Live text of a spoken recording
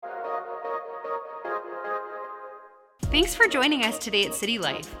Thanks for joining us today at City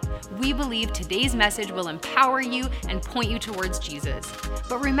Life. We believe today's message will empower you and point you towards Jesus.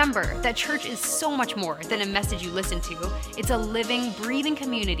 But remember that church is so much more than a message you listen to. It's a living, breathing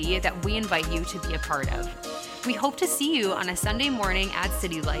community that we invite you to be a part of. We hope to see you on a Sunday morning at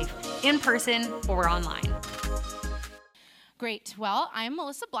City Life, in person or online. Great. Well, I'm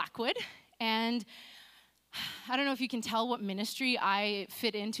Melissa Blackwood, and I don't know if you can tell what ministry I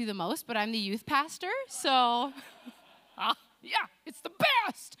fit into the most, but I'm the youth pastor, so yeah, it's the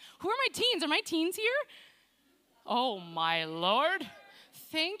best. Who are my teens? Are my teens here? Oh, my Lord.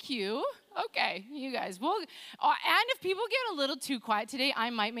 Thank you. Okay, you guys. Well, and if people get a little too quiet today,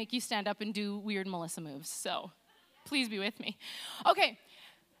 I might make you stand up and do weird Melissa moves, so please be with me. Okay,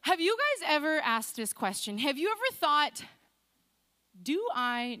 have you guys ever asked this question? Have you ever thought, do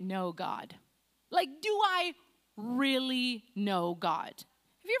I know God? Like, do I really know God?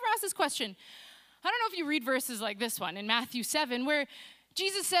 Have you ever asked this question? I don't know if you read verses like this one in Matthew 7, where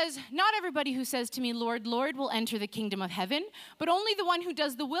Jesus says, not everybody who says to me, Lord, Lord, will enter the kingdom of heaven, but only the one who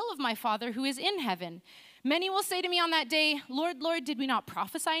does the will of my Father who is in heaven. Many will say to me on that day, Lord, Lord, did we not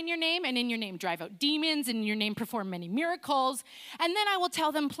prophesy in your name, and in your name drive out demons, and in your name perform many miracles? And then I will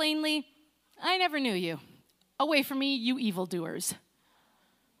tell them plainly, I never knew you. Away from me, you evildoers.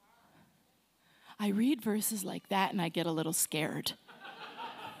 I read verses like that, and I get a little scared.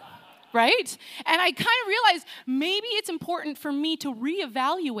 Right? And I kind of realized maybe it's important for me to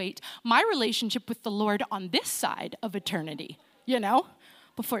reevaluate my relationship with the Lord on this side of eternity,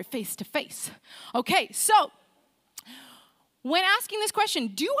 before face to face. Okay, so when asking this question,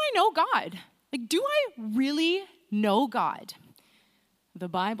 do I know God? Like, do I really know God? The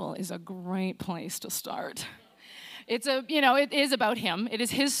Bible is a great place to start. It is about him. It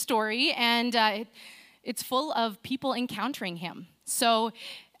is his story, and it's full of people encountering him. So,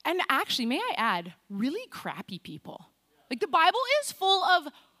 and actually, may I add, really crappy people. Like, the Bible is full of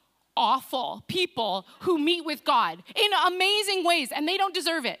awful people who meet with God in amazing ways, and they don't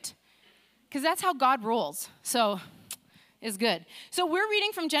deserve it. Because that's how God rolls. So, it's good. So, we're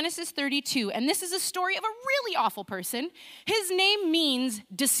reading from Genesis 32, and this is a story of a really awful person. His name means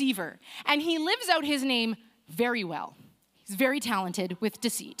deceiver, and he lives out his name very well. He's very talented with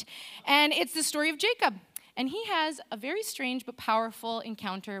deceit. And it's the story of Jacob. And he has a very strange but powerful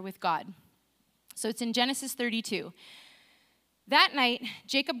encounter with God. So it's in Genesis 32. That night,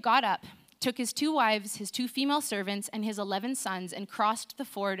 Jacob got up, took his 2 wives, his 2 female servants, and his 11 sons, and crossed the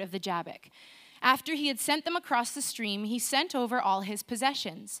ford of the Jabbok. After he had sent them across the stream, he sent over all his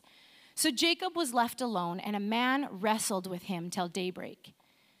possessions. So Jacob was left alone, and a man wrestled with him till daybreak.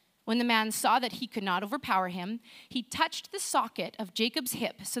 When the man saw that he could not overpower him, he touched the socket of Jacob's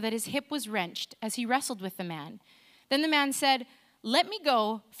hip so that his hip was wrenched as he wrestled with the man. Then the man said, let me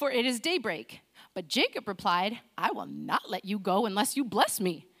go, for it is daybreak. But Jacob replied, I will not let you go unless you bless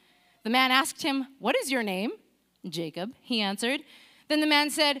me. The man asked him, what is your name? Jacob, he answered. Then the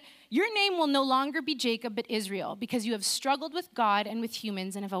man said, your name will no longer be Jacob but Israel, because you have struggled with God and with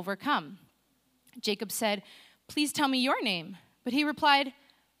humans and have overcome. Jacob said, please tell me your name. But he replied,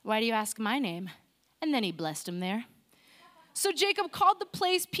 why do you ask my name? And then he blessed him there. So Jacob called the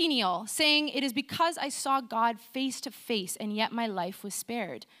place Peniel, saying, it is because I saw God face to face, and yet my life was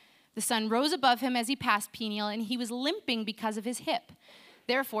spared. The sun rose above him as he passed Peniel, and he was limping because of his hip.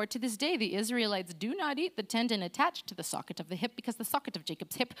 Therefore, to this day, the Israelites do not eat the tendon attached to the socket of the hip, because the socket of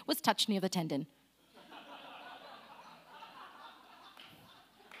Jacob's hip was touched near the tendon.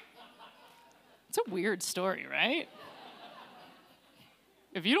 It's a weird story, right?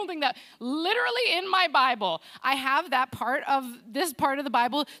 If you don't think that, literally in my Bible, I have this part of the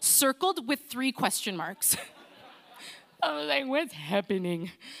Bible circled with 3 question marks. I was like, what's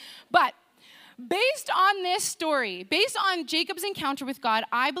happening? But based on this story, based on Jacob's encounter with God,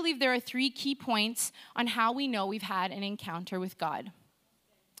 I believe there are 3 key points on how we know we've had an encounter with God.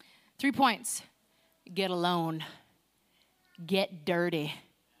 3 points. Get alone. Get dirty.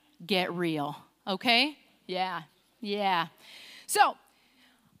 Get real. Okay? Yeah. So,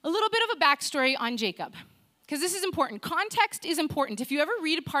 a little bit of a backstory on Jacob, because this is important. Context is important. If you ever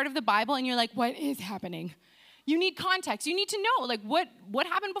read a part of the Bible and you're like, what is happening? You need context. You need to know, like, what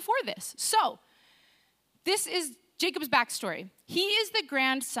happened before this? So, this is Jacob's backstory. He is the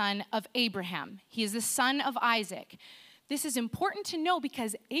grandson of Abraham. He is the son of Isaac. This is important to know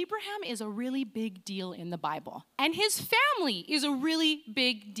because Abraham is a really big deal in the Bible. And his family is a really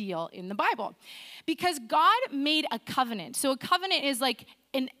big deal in the Bible. Because God made a covenant. So a covenant is like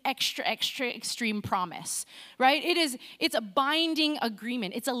an extra extreme promise, right? It's a binding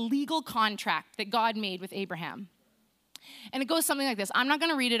agreement. It's a legal contract that God made with Abraham. And it goes something like this. I'm not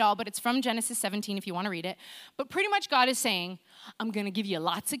going to read it all, but it's from Genesis 17 if you want to read it. But pretty much God is saying, I'm going to give you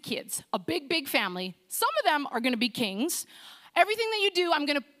lots of kids, a big, big family. Some of them are going to be kings. Everything that you do, I'm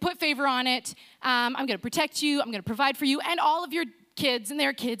going to put favor on it. I'm going to protect you. I'm going to provide for you and all of your kids and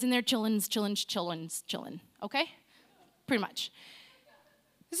their chillins, okay? Pretty much.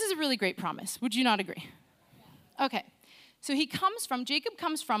 This is a really great promise. Would you not agree? Okay. So Jacob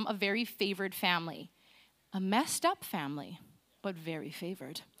comes from a very favored family. A messed up family, but very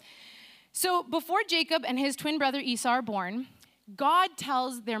favored. So before Jacob and his twin brother Esau are born, God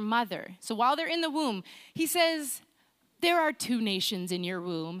tells their mother, so while they're in the womb, he says, there are 2 nations in your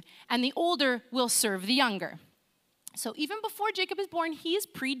womb, and the older will serve the younger. So even before Jacob is born, he is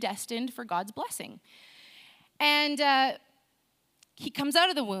predestined for God's blessing. And he comes out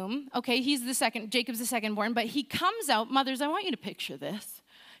of the womb. Okay, Jacob's the second born, but he comes out. Mothers, I want you to picture this.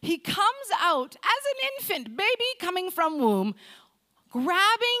 He comes out as an infant, baby coming from womb,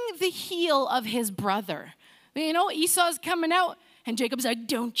 grabbing the heel of his brother. You know, Esau's coming out, and Jacob's like,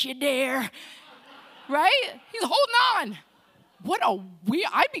 don't you dare. Right? He's holding on.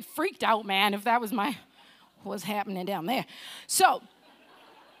 I'd be freaked out, man, if that was what's happening down there. So,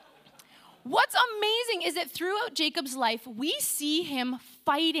 what's amazing is that throughout Jacob's life, we see him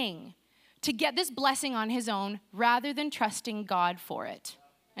fighting to get this blessing on his own rather than trusting God for it.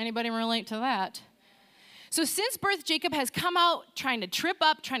 Anybody relate to that? So since birth, Jacob has come out trying to trip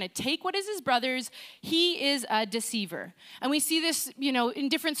up, trying to take what is his brother's. He is a deceiver. And we see this, in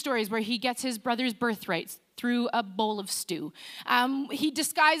different stories where he gets his brother's birthrights through a bowl of stew. He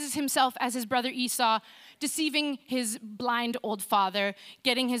disguises himself as his brother Esau, deceiving his blind old father,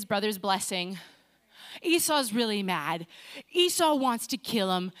 getting his brother's blessing. Esau's really mad. Esau wants to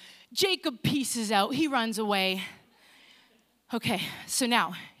kill him. Jacob pieces out. He runs away. Okay, so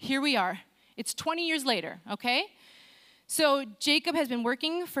now, here we are. It's 20 years later, okay? So Jacob has been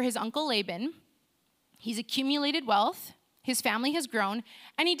working for his uncle Laban. He's accumulated wealth. His family has grown,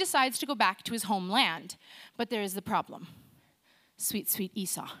 and he decides to go back to his homeland. But there is the problem. Sweet, sweet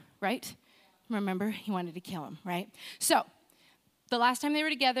Esau, right? Remember, he wanted to kill him, right? So the last time they were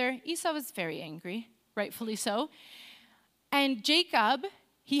together, Esau was very angry, rightfully so. And Jacob,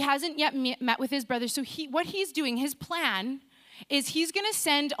 he hasn't yet met with his brother, so what he's doing, his plan is he's going to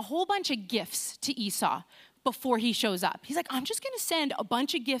send a whole bunch of gifts to Esau before he shows up. He's like, I'm just going to send a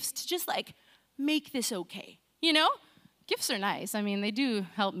bunch of gifts to just make this okay. Gifts are nice. I mean, they do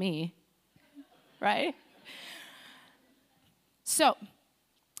help me, right? So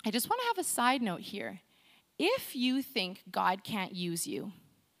I just want to have a side note here. If you think God can't use you,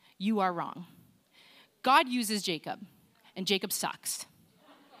 you are wrong. God uses Jacob, and Jacob sucks.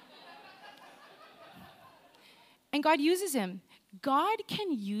 And God uses him. God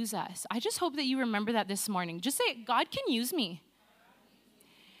can use us. I just hope that you remember that this morning. Just say, God can use me.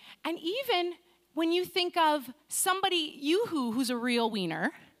 And even when you think of somebody, who's a real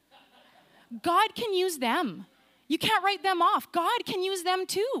wiener, God can use them. You can't write them off. God can use them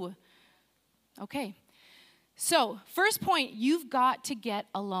too. Okay. So, first point, you've got to get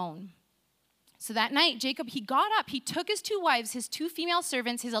alone. So that night, Jacob, he got up, he took his 2 wives, his 2 female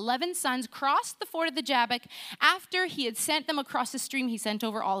servants, his 11 sons, crossed the ford of the Jabbok. After he had sent them across the stream, he sent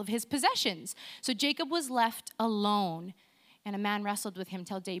over all of his possessions. So Jacob was left alone, and a man wrestled with him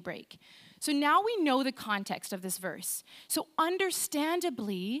till daybreak. So now we know the context of this verse. So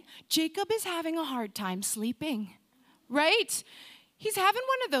understandably, Jacob is having a hard time sleeping, right? He's having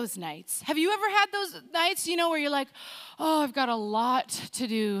one of those nights. Have you ever had those nights, where you're like, oh, I've got a lot to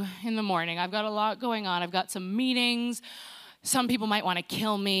do in the morning. I've got a lot going on. I've got some meetings. Some people might want to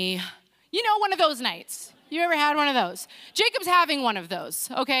kill me. One of those nights. You ever had one of those? Jacob's having one of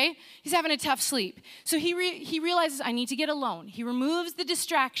those, okay? He's having a tough sleep. So he realizes, I need to get alone. He removes the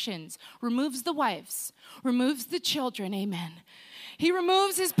distractions, removes the wives, removes the children, amen. He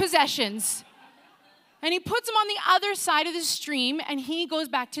removes his possessions. And he puts him on the other side of the stream, and he goes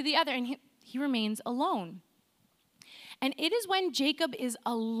back to the other, and he remains alone. And it is when Jacob is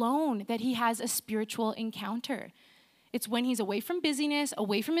alone that he has a spiritual encounter. It's when he's away from busyness,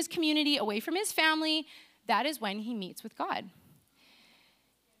 away from his community, away from his family. That is when he meets with God.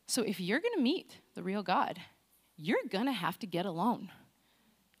 So if you're going to meet the real God, you're going to have to get alone.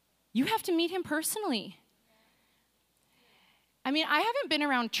 You have to meet him personally. I mean, I haven't been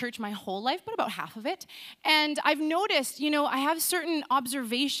around church my whole life, but about half of it. And I've noticed, I have certain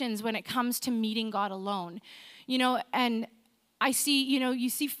observations when it comes to meeting God alone. And I see, you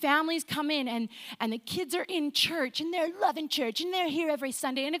see families come in and the kids are in church and they're loving church and they're here every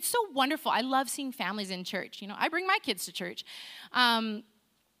Sunday. And it's so wonderful. I love seeing families in church. I bring my kids to church.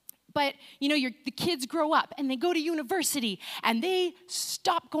 But, the kids grow up and they go to university and they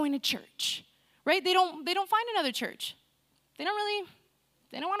stop going to church, right? They don't find another church. They don't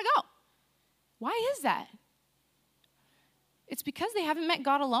want to go. Why is that? It's because they haven't met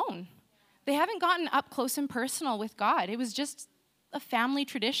God alone. They haven't gotten up close and personal with God. It was just a family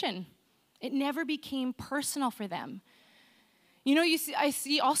tradition. It never became personal for them.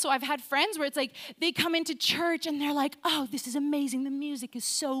 I've had friends where it's like they come into church and they're like, oh, this is amazing. The music is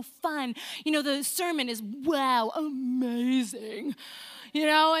so fun. The sermon is, wow, amazing.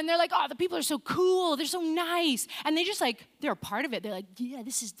 And they're like, oh, the people are so cool. They're so nice. And they're a part of it. They're like, yeah,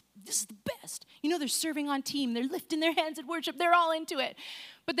 this is the best. They're serving on team. They're lifting their hands at worship. They're all into it.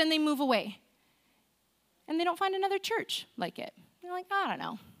 But then they move away. And they don't find another church like it. They're like, I don't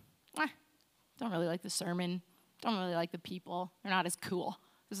know. Don't really like the sermon. Don't really like the people. They're not as cool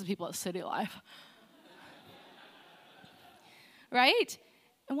as the people at City Life. Right?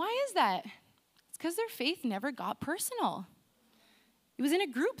 And why is that? It's because their faith never got personal. It was in a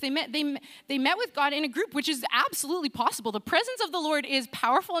group. They met with God in a group, which is absolutely possible. The presence of the Lord is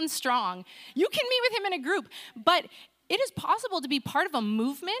powerful and strong. You can meet with him in a group, but it is possible to be part of a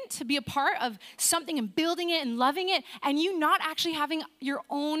movement, to be a part of something and building it and loving it, and you not actually having your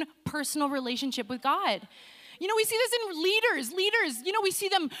own personal relationship with God. We see this in leaders. We see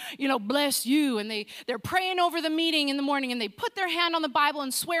them, bless you, and they're praying over the meeting in the morning, and they put their hand on the Bible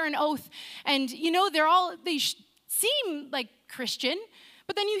and swear an oath, and, they seem like Christian,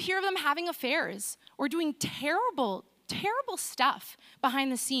 but then you hear them having affairs or doing terrible, terrible stuff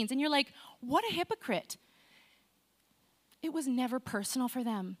behind the scenes, and you're like, what a hypocrite. It was never personal for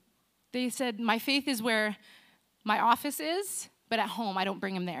them. They said, my faith is where my office is, but at home, I don't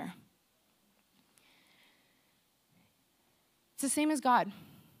bring him there. It's the same as God.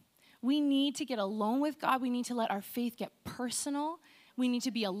 We need to get alone with God. We need to let our faith get personal. We need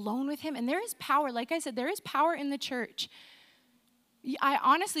to be alone with him. And there is power. Like I said, there is power in the church. I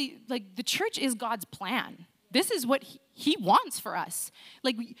honestly, the church is God's plan. This is what he wants for us.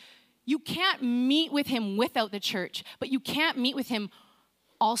 You can't meet with him without the church, but you can't meet with him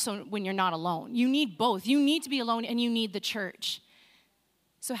also when you're not alone. You need both. You need to be alone and you need the church.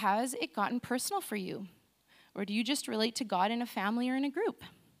 So has it gotten personal for you? Or do you just relate to God in a family or in a group?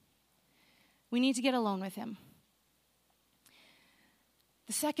 We need to get alone with him.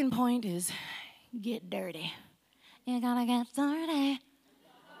 The second point is get dirty. You gotta get dirty.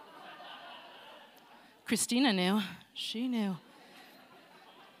 Christina knew. She knew.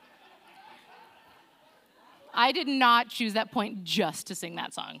 I did not choose that point just to sing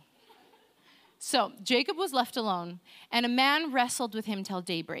that song. So Jacob was left alone, and a man wrestled with him till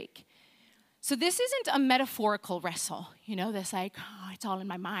daybreak. So this isn't a metaphorical wrestle, this it's all in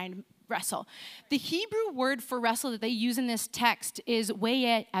my mind wrestle. The Hebrew word for wrestle that they use in this text is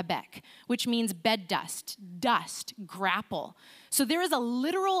weye abek, which means bed dust, grapple. So there is a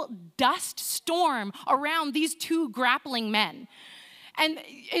literal dust storm around these two grappling men. And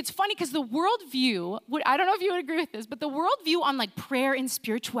it's funny because the worldview, I don't know if you would agree with this, but the worldview on prayer and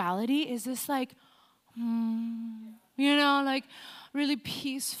spirituality is this really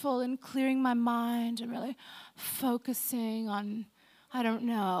peaceful and clearing my mind and really focusing on, I don't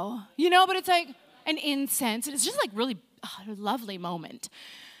know, but it's like an incense. It's just really a lovely moment.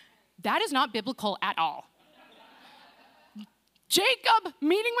 That is not biblical at all. Jacob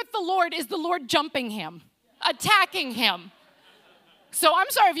meeting with the Lord is the Lord jumping him, attacking him. So I'm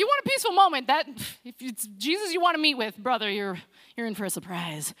sorry, if you want a peaceful moment, if it's Jesus you want to meet with, brother, you're in for a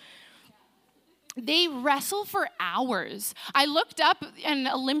surprise. They wrestle for hours. I looked up an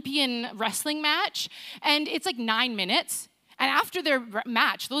Olympian wrestling match, and it's 9 minutes. And after their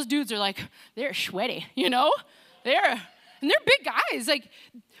match, those dudes are they're sweaty, They're big guys.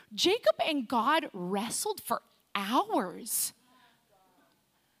 Jacob and God wrestled for hours.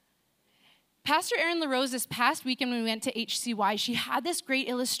 Pastor Erin LaRose, this past weekend when we went to HCY, she had this great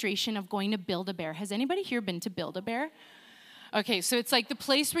illustration of going to Build-A-Bear. Has anybody here been to Build-A-Bear? Okay, so it's the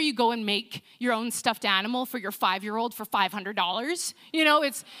place where you go and make your own stuffed animal for your 5-year-old for $500.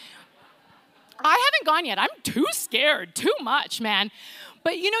 I haven't gone yet. I'm too scared, too much, man.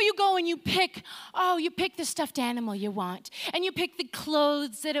 But you go and you pick the stuffed animal you want. And you pick the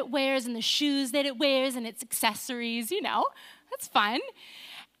clothes that it wears and the shoes that it wears and its accessories, That's fun.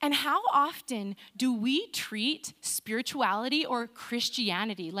 And how often do we treat spirituality or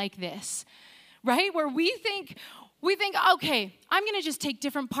Christianity like this, right? Where we think, okay, I'm going to just take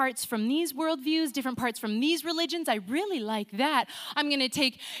different parts from these worldviews, different parts from these religions. I really like that. I'm going to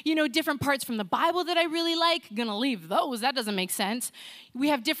take, different parts from the Bible that I really like. I'm going to leave those. That doesn't make sense. We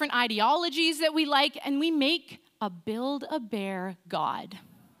have different ideologies that we like, and we make a Build-A-Bear God.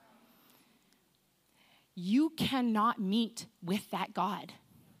 you cannot meet with that God.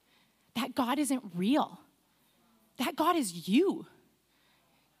 That God isn't real. That God is you.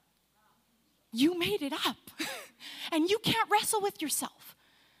 You made it up. And you can't wrestle with yourself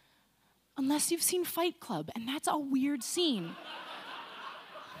unless you've seen Fight Club, and that's a weird scene.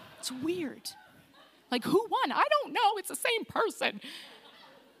 It's weird. Like, who won? I don't know. It's the same person.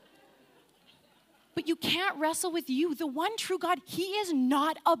 But you can't wrestle with you. The one true God, he is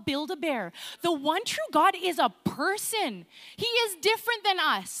not a Build-A-Bear. The one true God is a person. He is different than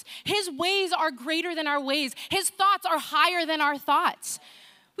us. His ways are greater than our ways. His thoughts are higher than our thoughts.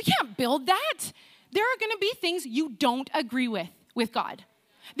 We can't build that. There are going to be things you don't agree with God.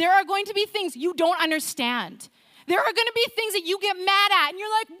 There are going to be things you don't understand. There are going to be things that you get mad at, and you're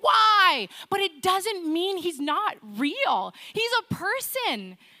like, why? But it doesn't mean he's not real. He's a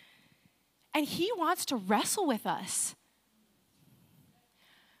person. And he wants to wrestle with us.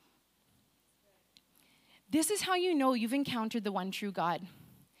 This is how you know you've encountered the one true God.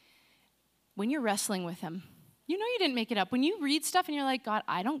 When you're wrestling with him. You know you didn't make it up. When you read stuff and you're like, God,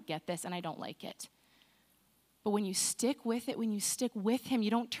 I don't get this and I don't like it. But when you stick with it, when you stick with him,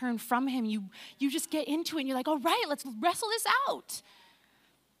 you don't turn from him. You just get into it and you're like, all right, let's wrestle this out.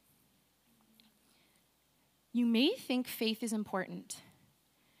 You may think faith is important.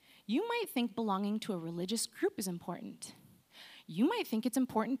 You might think belonging to a religious group is important. You might think it's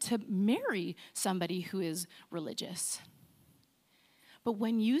important to marry somebody who is religious. But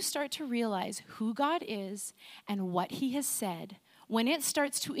when you start to realize who God is and what he has said, when it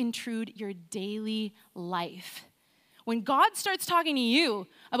starts to intrude your daily life, when God starts talking to you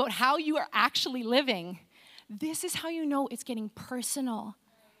about how you are actually living, this is how you know it's getting personal.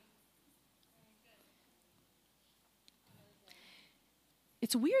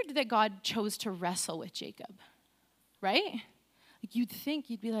 It's weird that God chose to wrestle with Jacob, right? Like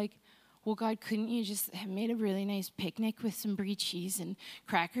you'd be like, well, God, couldn't you just have made a really nice picnic with some brie cheese and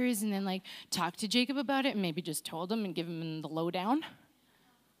crackers and then like talk to Jacob about it and maybe just told him and give him the lowdown,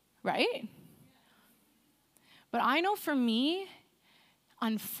 right? But I know for me,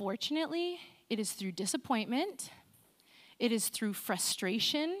 unfortunately, it is through disappointment. It is through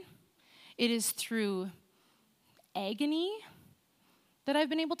frustration. It is through agony that I've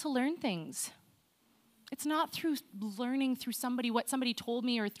been able to learn things. It's not through learning through what somebody told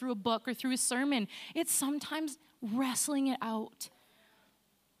me or through a book or through a sermon. It's sometimes wrestling it out.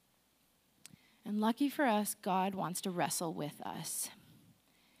 And lucky for us, God wants to wrestle with us.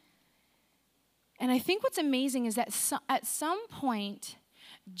 And I think what's amazing is that at some point,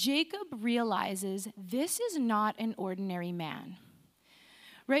 Jacob realizes this is not an ordinary man,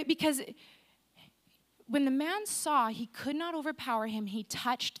 right? Because when the man saw he could not overpower him, he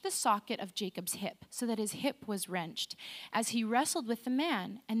touched the socket of Jacob's hip so that his hip was wrenched as he wrestled with the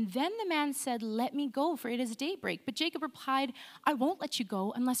man. And then the man said, let me go, for it is daybreak. But Jacob replied, I won't let you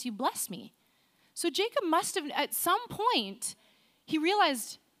go unless you bless me. So Jacob must have, at some point, he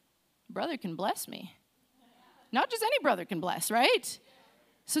realized, brother can bless me. Not just any brother can bless, right?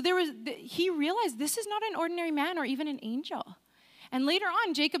 So he realized this is not an ordinary man or even an angel. And later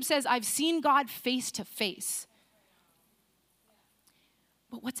on, Jacob says, I've seen God face to face.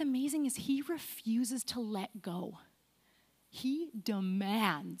 But what's amazing is he refuses to let go. He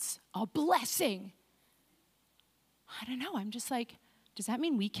demands a blessing. I don't know. I'm just like, does that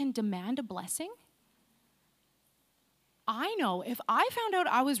mean we can demand a blessing? I know if I found out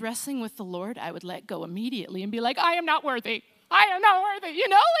I was wrestling with the Lord, I would let go immediately and be like, I am not worthy. I am not worthy. You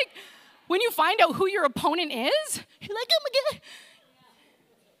know, like when you find out who your opponent is, you're like, oh my God.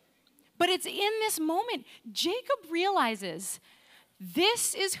 But it's in this moment, Jacob realizes,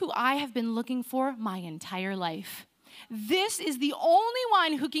 this is who I have been looking for my entire life. This is the only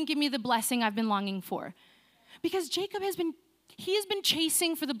one who can give me the blessing I've been longing for. Because Jacob has been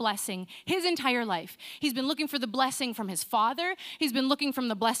chasing for the blessing his entire life. He's been looking for the blessing from his father. He's been looking for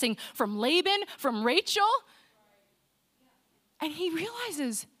the blessing from Laban, from Rachel. And he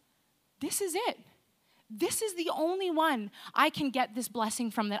realizes, this is it. This is the only one I can get this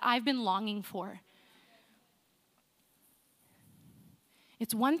blessing from that I've been longing for.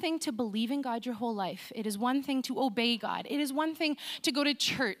 It's one thing to believe in God your whole life. It is one thing to obey God. It is one thing to go to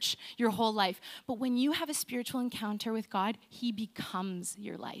church your whole life. But when you have a spiritual encounter with God, he becomes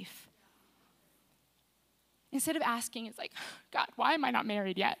your life. Instead of asking, it's like, God, why am I not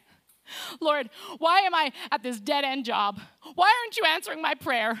married yet? Lord, why am I at this dead-end job? Why aren't you answering my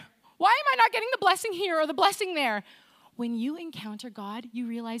prayer? Why am I not getting the blessing here or the blessing there? When you encounter God, you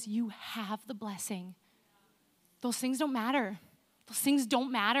realize you have the blessing. Those things don't matter. Those things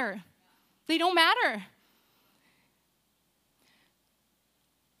don't matter. They don't matter.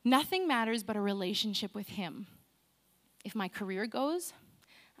 Nothing matters but a relationship with him. If my career goes,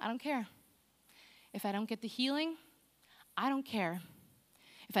 I don't care. If I don't get the healing, I don't care.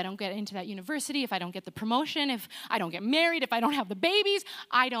 If I don't get into that university, if I don't get the promotion, if I don't get married, if I don't have the babies,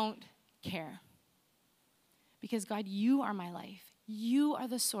 I don't care. Because God, you are my life. You are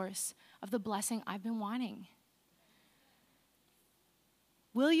the source of the blessing I've been wanting.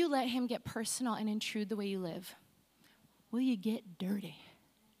 Will you let him get personal and intrude the way you live? Will you get dirty?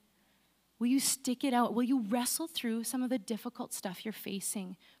 Will you stick it out? Will you wrestle through some of the difficult stuff you're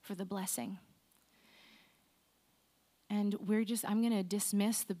facing for the blessing? And I'm going to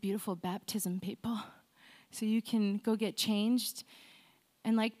dismiss the beautiful baptism people so you can go get changed.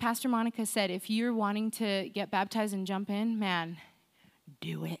 And like Pastor Monica said, if you're wanting to get baptized and jump in, man,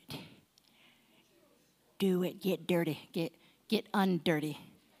 do it. Do it. Get dirty. Get undirty.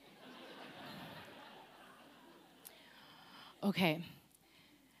 Okay.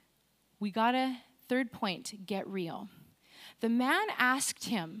 We got a third point, get real. The man asked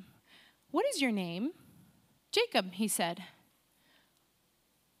him, "What is your name?" "Jacob," he said.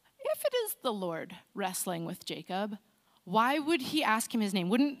 If it is the Lord wrestling with Jacob, why would he ask him his name?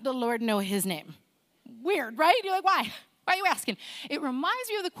 Wouldn't the Lord know his name? Weird, right? You're like, why? Why are you asking? It reminds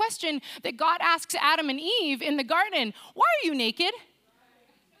me of the question that God asks Adam and Eve in the garden. Why are you naked?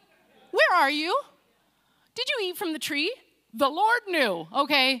 Where are you? Did you eat from the tree? The Lord knew,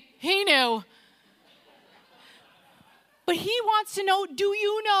 okay? He knew. But he wants to know, do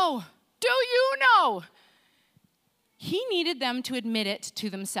you know? Do you know? He needed them to admit it to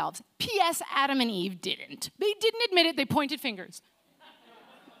themselves. P.S. Adam and Eve didn't. They didn't admit it. They pointed fingers.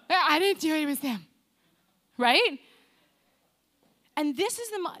 I didn't do it. It was them. Right? And this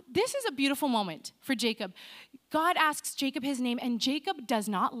is a beautiful moment for Jacob. God asks Jacob his name, and Jacob does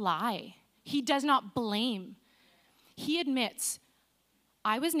not lie. He does not blame. He admits,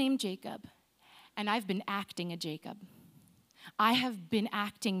 I was named Jacob, and I've been acting a Jacob. I have been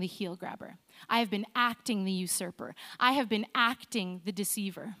acting the heel grabber. I have been acting the usurper. I have been acting the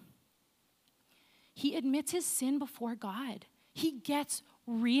deceiver. He admits his sin before God. He gets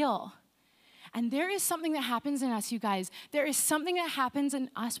real. And there is something that happens in us, you guys. There is something that happens in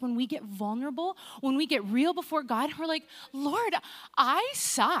us when we get vulnerable, when we get real before God. We're like, Lord, I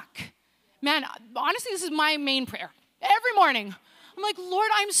suck. Man, honestly, this is my main prayer. Every morning, I'm like, Lord,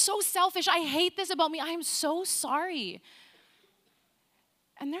 I'm so selfish. I hate this about me. I am so sorry.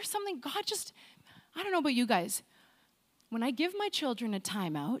 And there's something God just, I don't know about you guys. When I give my children a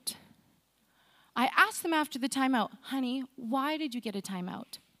timeout, I ask them after the timeout, honey, why did you get a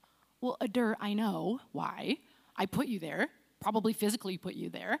timeout? Well, I know why. I put you there, probably physically put you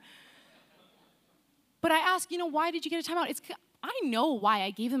there. But I ask, why did you get a timeout? I know why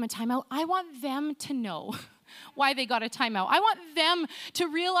I gave them a timeout. I want them to know why they got a timeout. I want them to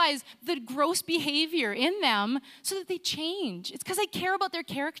realize the gross behavior in them so that they change. It's because I care about their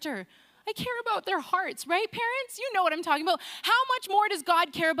character. I care about their hearts, right, parents? You know what I'm talking about. How much more does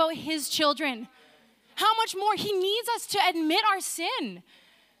God care about his children? How much more? He needs us to admit our sin.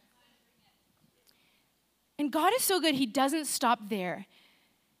 And God is so good, he doesn't stop there.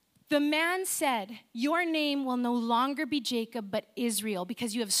 The man said, your name will no longer be Jacob, but Israel,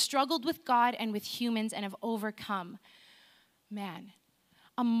 because you have struggled with God and with humans and have overcome. Man,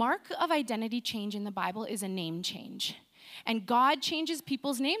 a mark of identity change in the Bible is a name change. And God changes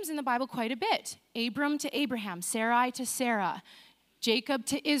people's names in the Bible quite a bit. Abram to Abraham, Sarai to Sarah, Jacob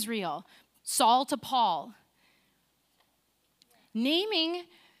to Israel, Saul to Paul. Naming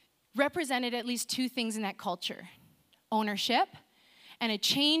represented at least two things in that culture: ownership and a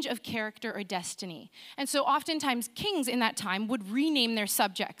change of character or destiny. And so oftentimes kings in that time would rename their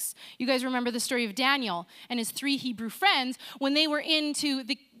subjects. You guys remember the story of Daniel and his 3 Hebrew friends. When they were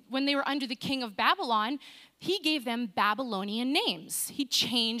under the king of Babylon, he gave them Babylonian names. He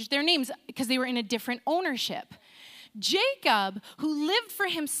changed their names because they were in a different ownership. Jacob, who lived for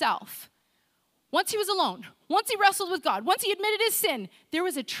himself, once he was alone, once he wrestled with God, once he admitted his sin, there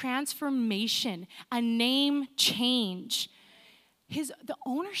was a transformation, a name change. The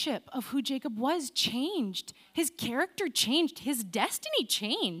ownership of who Jacob was changed. His character changed. His destiny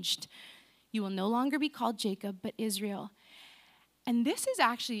changed. You will no longer be called Jacob, but Israel. And this is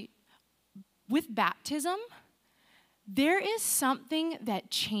actually, with baptism, there is something that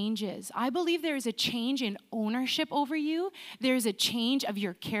changes. I believe there is a change in ownership over you. There is a change of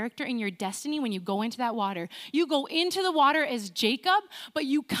your character and your destiny when you go into that water. You go into the water as Jacob, but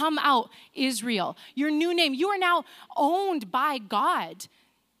you come out Israel. Your new name, you are now owned by God,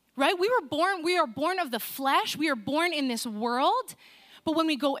 right? We are born of the flesh. We are born in this world, But when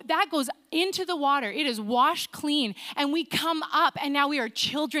we go, that goes into the water. It is washed clean, and we come up, and now we are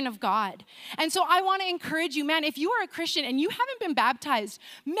children of God. And so I want to encourage you, man, if you are a Christian and you haven't been baptized,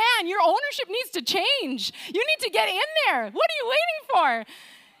 man, your ownership needs to change. You need to get in there. What are you waiting for?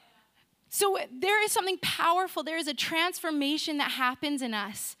 So there is something powerful. There is a transformation that happens in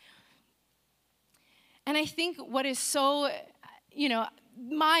us. And I think what is so,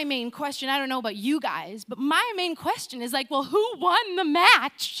 my main question, I don't know about you guys, but my main question is like, well, who won the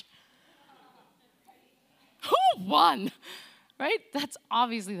match? Who won? Right? That's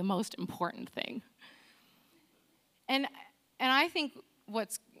obviously the most important thing. And I think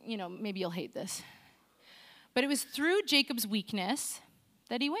maybe you'll hate this, but it was through Jacob's weakness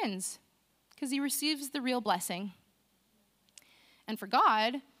that he wins, because he receives the real blessing. And for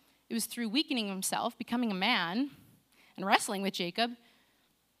God, it was through weakening himself, becoming a man, and wrestling with Jacob.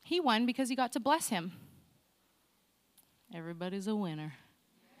 He won because he got to bless him. Everybody's a winner.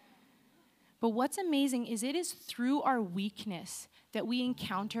 But what's amazing is it is through our weakness that we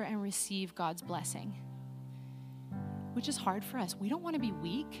encounter and receive God's blessing, which is hard for us. We don't want to be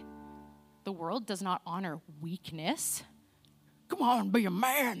weak. The world does not honor weakness. Come on, be a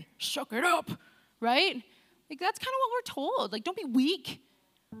man. Suck it up, right? Like, that's kind of what we're told. Like, don't be weak.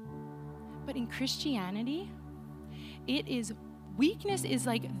 But in Christianity, weakness is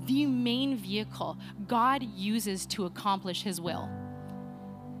like the main vehicle God uses to accomplish his will.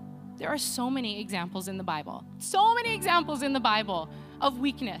 There are so many examples in the Bible. So many examples in the Bible of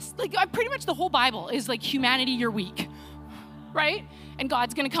weakness. Like, pretty much the whole Bible is like, humanity, you're weak, right? And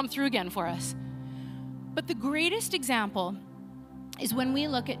God's going to come through again for us. But the greatest example is when we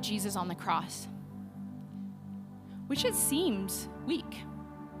look at Jesus on the cross, which it seems weak.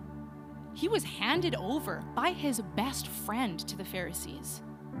 He was handed over by his best friend to the Pharisees.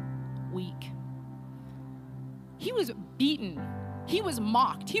 Weak. He was beaten. He was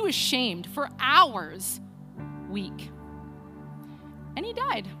mocked. He was shamed for hours. Weak. And he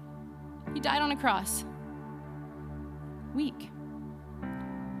died. He died on a cross. Weak.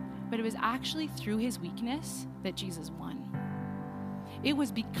 But it was actually through his weakness that Jesus won. It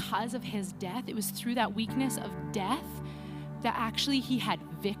was because of his death. It was through that weakness of death that actually he had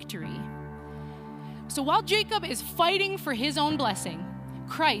victory. So while Jacob is fighting for his own blessing,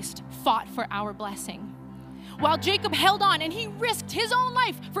 Christ fought for our blessing. While Jacob held on and he risked his own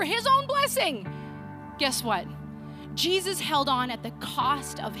life for his own blessing, guess what? Jesus held on at the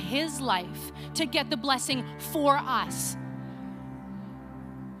cost of his life to get the blessing for us.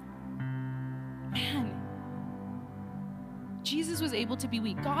 Man, Jesus was able to be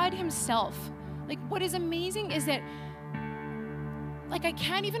weak. God himself, like, what is amazing is that, like, I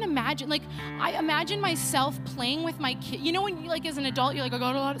can't even imagine, like, I imagine myself playing with my kid. You know, when you, like, as an adult, you're like, I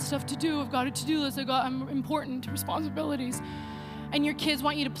got a lot of stuff to do. I've got a to-do list. I'm important responsibilities. And your kids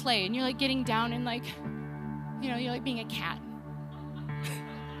want you to play, and you're, like, getting down and, like, you're like being a cat.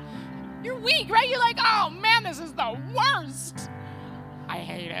 You're weak, right? You're like, oh, man, this is the worst. I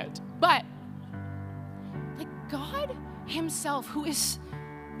hate it. But, like, God himself, who is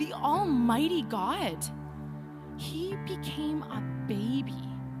the almighty God, he became a baby.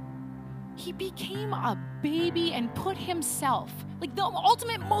 He became a baby and put himself, like the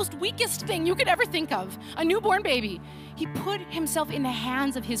ultimate, most weakest thing you could ever think of, a newborn baby. He put himself in the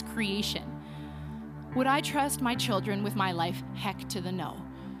hands of his creation. Would I trust my children with my life? Heck to the no.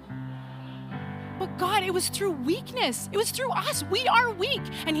 But God, it was through weakness. It was through us. We are weak.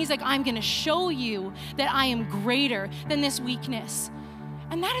 And he's like, I'm going to show you that I am greater than this weakness.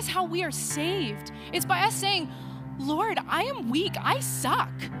 And that is how we are saved. It's by us saying, Lord, I am weak. I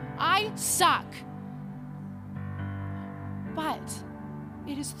suck. I suck. But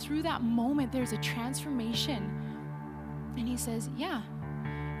it is through that moment there's a transformation. And he says, yeah,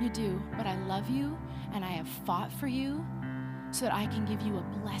 you do. But I love you and I have fought for you so that I can give you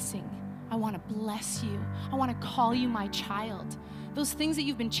a blessing. I want to bless you. I want to call you my child. Those things that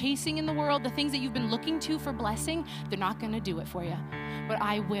you've been chasing in the world, the things that you've been looking to for blessing, they're not going to do it for you. But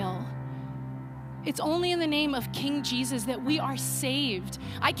I will. It's only in the name of King Jesus that we are saved.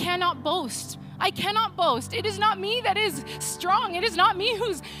 I cannot boast. I cannot boast. It is not me that is strong. It is not me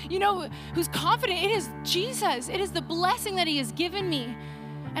who's confident. It is Jesus. It is the blessing that he has given me.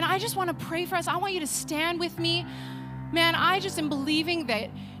 And I just want to pray for us. I want you to stand with me. Man, I just am believing that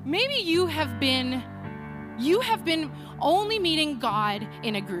maybe you have been only meeting God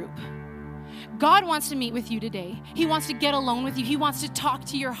in a group. God wants to meet with you today. He wants to get alone with you. He wants to talk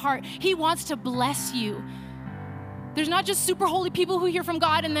to your heart. He wants to bless you. There's not just super holy people who hear from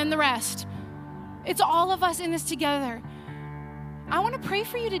God and then the rest. It's all of us in this together. I want to pray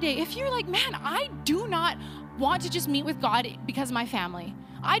for you today. If you're like, man, I do not want to just meet with God because of my family.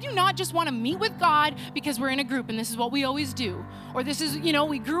 I do not just want to meet with God because we're in a group and this is what we always do. Or this is,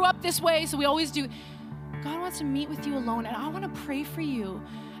 we grew up this way, so we always do. God wants to meet with you alone, and I want to pray for you.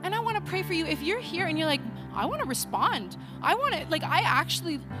 And I want to pray for you. If you're here and you're like, I want to respond.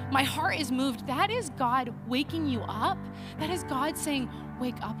 My heart is moved. That is God waking you up. That is God saying,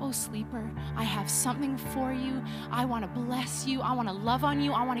 wake up, oh sleeper. I have something for you. I want to bless you. I want to love on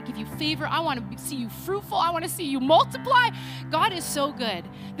you. I want to give you favor. I want to see you fruitful. I want to see you multiply. God is so good.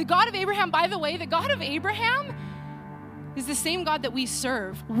 The God of Abraham, by the way, the God of Abraham is the same God that we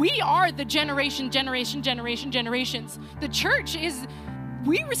serve. We are the generations. The church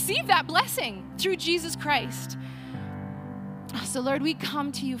we receive that blessing through Jesus Christ. So Lord, we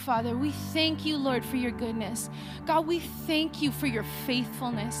come to you, Father. We thank you, Lord, for your goodness. God, we thank you for your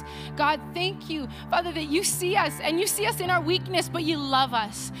faithfulness. God, thank you, Father, that you see us and you see us in our weakness, but you love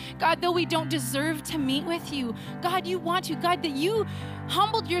us. God, though we don't deserve to meet with you, God, you want to. God, that you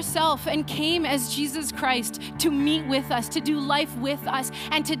humbled yourself and came as Jesus Christ to meet with us, to do life with us,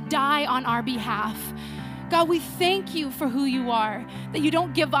 and to die on our behalf. God, we thank you for who you are, that you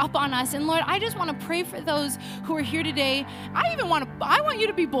don't give up on us. And Lord, I just want to pray for those who are here today. I want you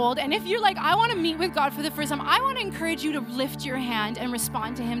to be bold. And if you're like, I want to meet with God for the first time, I want to encourage you to lift your hand and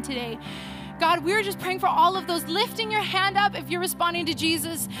respond to him today. God, we're just praying for all of those, lifting your hand up if you're responding to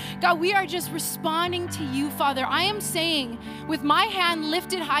Jesus. God, we are just responding to you, Father. I am saying with my hand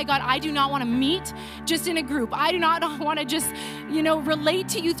lifted high, God, I do not want to meet just in a group. I do not want to just, relate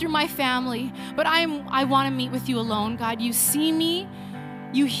to you through my family, but I want to meet with you alone. God, you see me,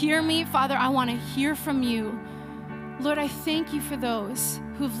 you hear me. Father, I want to hear from you. Lord, I thank you for those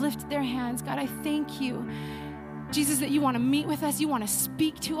who have lifted their hands. God, I thank you, Jesus, that you want to meet with us. You want to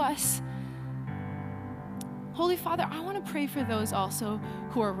speak to us. Holy Father, I want to pray for those also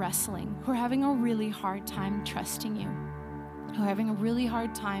who are wrestling, who are having a really hard time trusting you, who are having a really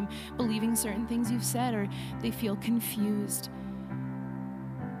hard time believing certain things you've said, or they feel confused.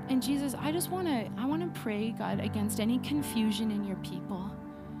 And Jesus, I want to pray, God, against any confusion in your people.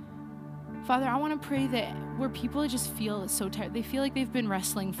 Father, I want to pray that where people just feel so tired, they feel like they've been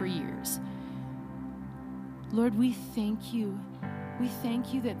wrestling for years. Lord, we thank you. We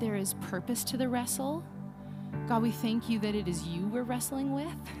thank you that there is purpose to the wrestle. God, we thank you that it is you we're wrestling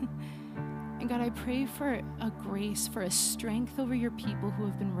with. And God, I pray for a grace, for a strength over your people who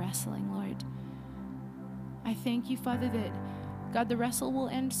have been wrestling, Lord. I thank you, Father, that, God, the wrestle will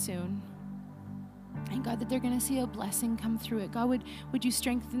end soon. And God, that they're going to see a blessing come through it. God, would you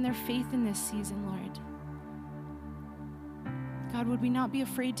strengthen their faith in this season, Lord? God, would we not be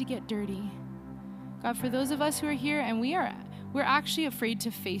afraid to get dirty? God, for those of us who are here and we're actually afraid to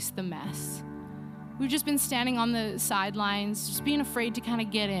face the mess. We've just been standing on the sidelines, just being afraid to kind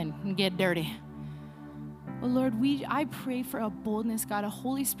of get in and get dirty. Well, Lord, I pray for a boldness, God, a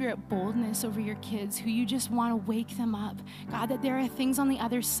Holy Spirit boldness over your kids who you just want to wake them up. God, that there are things on the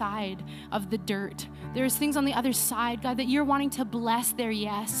other side of the dirt. There's things on the other side, God, that you're wanting to bless their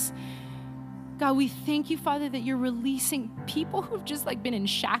yes. God, we thank you, Father, that you're releasing people who've just been in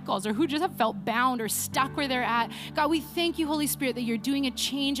shackles or who just have felt bound or stuck where they're at. God, we thank you, Holy Spirit, that you're doing a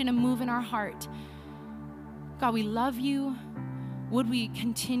change and a move in our heart. God, we love you. Would we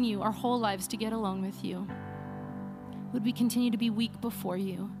continue our whole lives to get alone with you? Would we continue to be weak before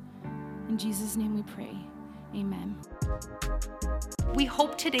you? In Jesus' name we pray. Amen. We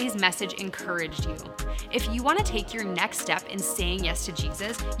hope today's message encouraged you. If you want to take your next step in saying yes to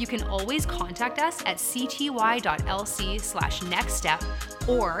Jesus, you can always contact us at cty.lc/nextstep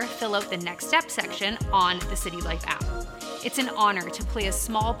or fill out the next step section on the City Life app. It's an honor to play a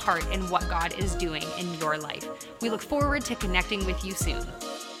small part in what God is doing in your life. We look forward to connecting with you soon.